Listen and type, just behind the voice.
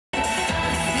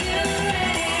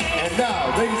And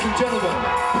now, ladies and gentlemen,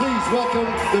 please welcome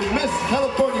the Miss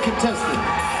California contestant.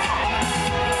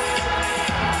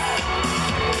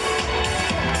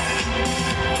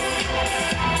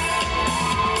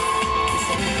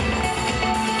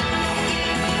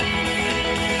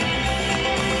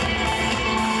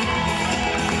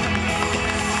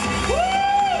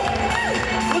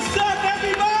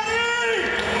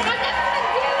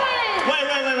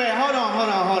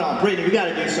 Britney, we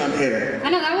gotta do something here.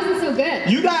 I know, that wasn't so good.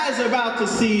 You guys are about to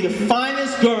see the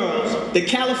finest girls that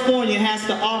California has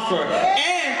to offer.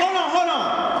 And, hold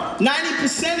on.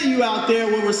 90% of you out there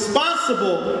were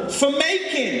responsible for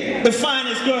making the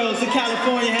finest girls that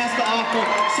California has to offer.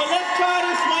 So let's try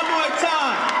this one more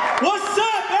time. What's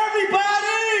up,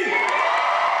 everybody?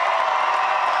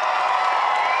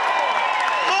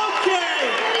 Okay.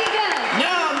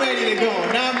 Now I'm ready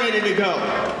to go.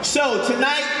 So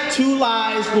tonight, two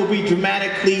lives will be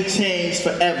dramatically changed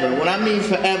forever. When I mean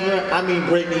forever, I mean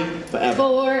Britney, forever.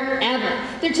 Forever.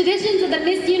 The traditions of the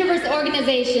Miss Universe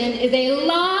organization is a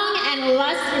long and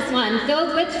lustrous one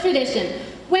filled with tradition.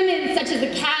 Women such as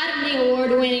Academy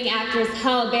Award-winning actress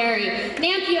Halle Berry,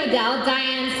 Nancy O'Dell,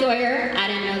 Diane Sawyer, I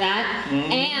didn't know that,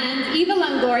 and Eva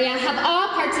Longoria have all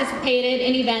participated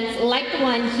in events like the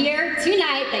one here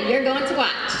tonight that you're going to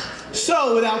watch.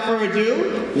 So, without further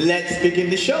ado, let's begin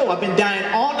the show. I've been dying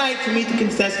all night to meet the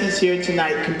contestants here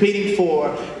tonight, competing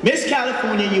for Miss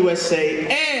California USA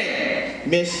and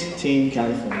Miss Teen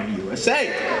California USA.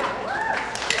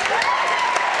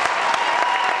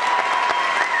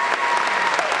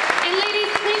 And ladies,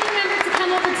 please remember to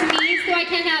come over to me so I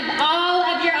can have all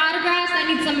of your autographs. I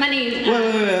need some money. Wait,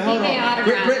 hold on.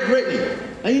 Brittany.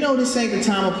 Now, you know this ain't the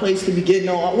time or place to be getting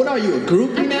on. What are you, a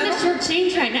groupie now? I'm gonna short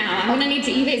change right now. I'm gonna need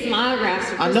to eBay some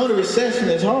autographs. I know the recession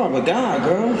is hard, but God,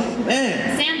 girl,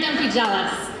 man. Sam, don't be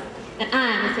jealous. And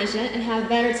I'm efficient and have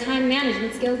better time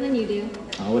management skills than you do.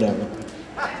 Oh, whatever.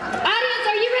 Audience,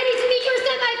 are you ready to meet your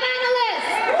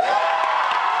semi-finalists?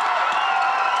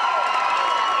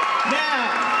 Now,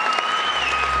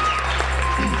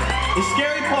 the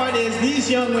scary part is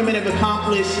these young women have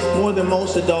accomplished more than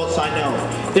most adults I know.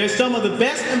 They're some of the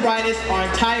best and brightest our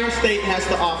entire state has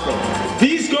to offer.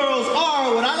 These girls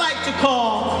are what I like to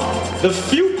call the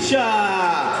future.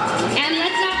 And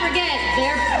let's not forget,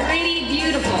 they're pretty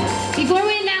beautiful. Before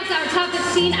we announce our top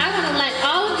 15, I want to let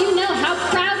all of you know how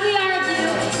proud we are of you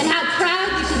and how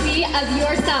proud you should be of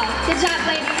yourself. Good job,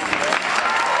 ladies.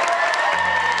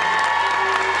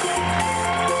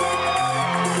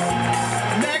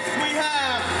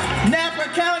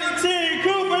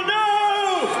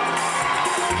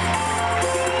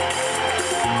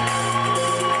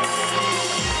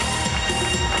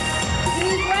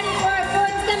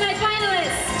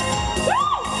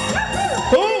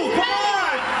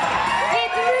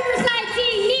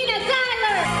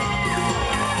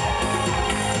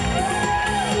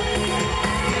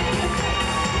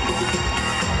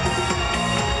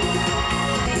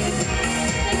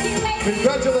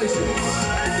 Congratulations.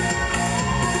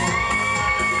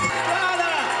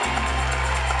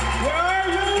 Where are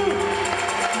you?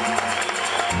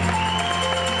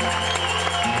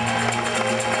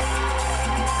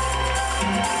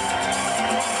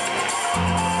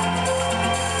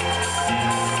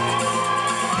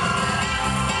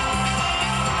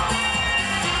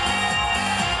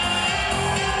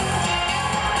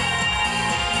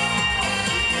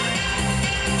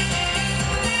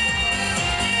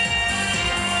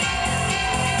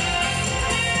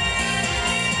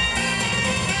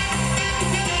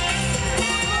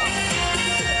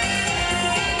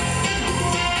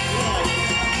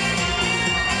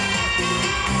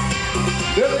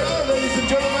 There they are, ladies and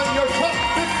gentlemen, your top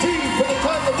 15 for the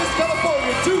title of Miss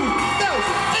California 2008.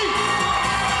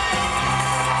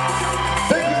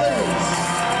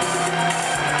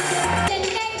 Thank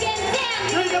you,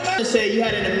 ladies. To say you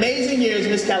had an amazing year as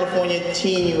Miss California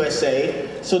Teen USA.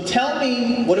 So tell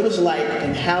me what it was like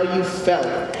and how you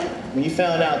felt when you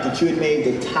found out that you had made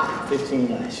the top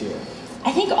 15 last year.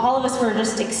 I think all of us were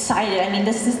just excited. I mean,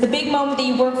 this is the big moment that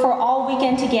you work for all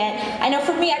weekend to get. I know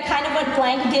for me, I kind of went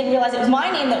blank and didn't realize it was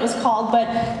my name that was called, but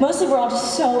mostly we're all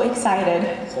just so excited.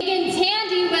 Megan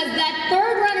Tandy was that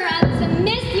third runner-up to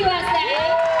Miss USA.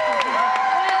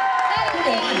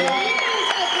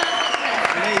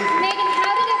 Megan,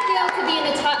 how did it feel to be in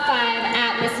the top 5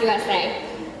 at Miss USA?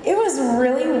 It was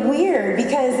really weird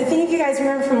because if any of you guys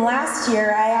remember from last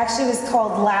year, I actually was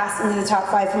called last into the top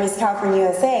 5 for Miss California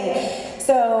USA.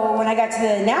 So when I got to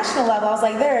the national level, I was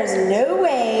like, there is no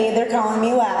way they're calling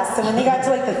me last. So when they got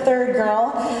to like the third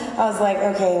girl, I was like,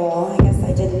 okay, well, I guess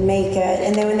I didn't make it.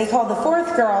 And then when they called the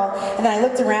fourth girl, and then I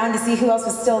looked around to see who else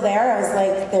was still there, I was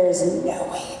like, there's no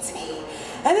way it's me.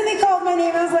 And then they called my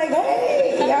name. I was like,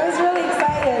 hey, I was really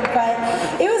excited.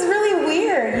 But it was really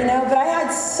weird, you know, but I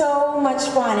had so much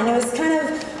fun. And it was kind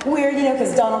of weird, you know,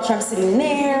 because Donald Trump's sitting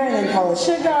there, and then Paula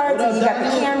Sugar, and you got the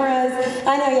cameras.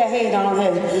 I know, yeah, hey, Donald,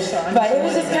 hey. But it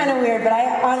was just kind of weird, but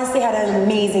I honestly had an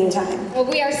amazing time. Well,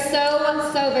 we are so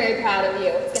very proud of you.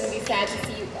 It's going to be sad to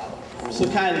see you go. So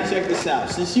Kylie, check this out.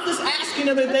 Since you just asking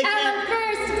them if they Our can...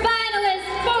 first finalist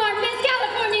for Miss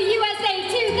California USA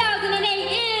 2008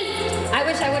 is... I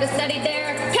wish I would have studied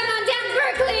there. Come on down,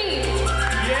 Berkeley!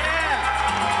 Yeah!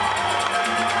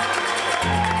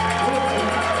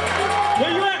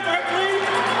 Where you at, Berkeley?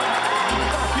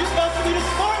 You're supposed to be the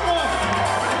smart one.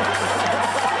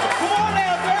 Come on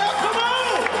now, girl, come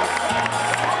on!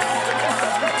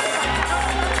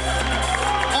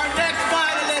 Our next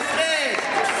finalist is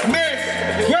Miss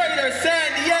Greater San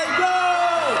Diego!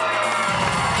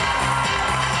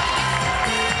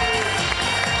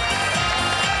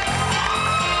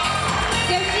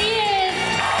 There she is.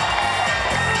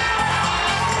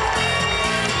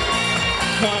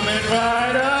 Coming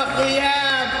right up, we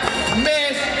have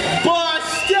Miss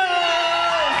Boston!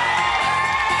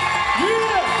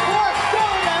 Yeah,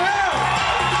 Boston in the house!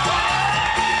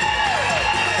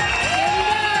 Here we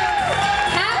go.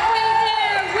 Halfway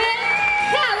there with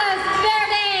Palos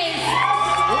Verdes.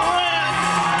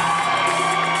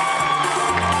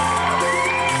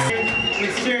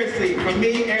 And seriously, for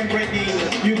me and Britney,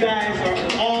 you guys are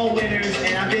all winners,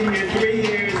 and I've been here 3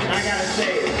 years, and I gotta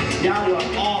say, y'all were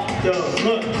off the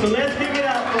hook. So let's give it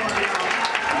up for y'all.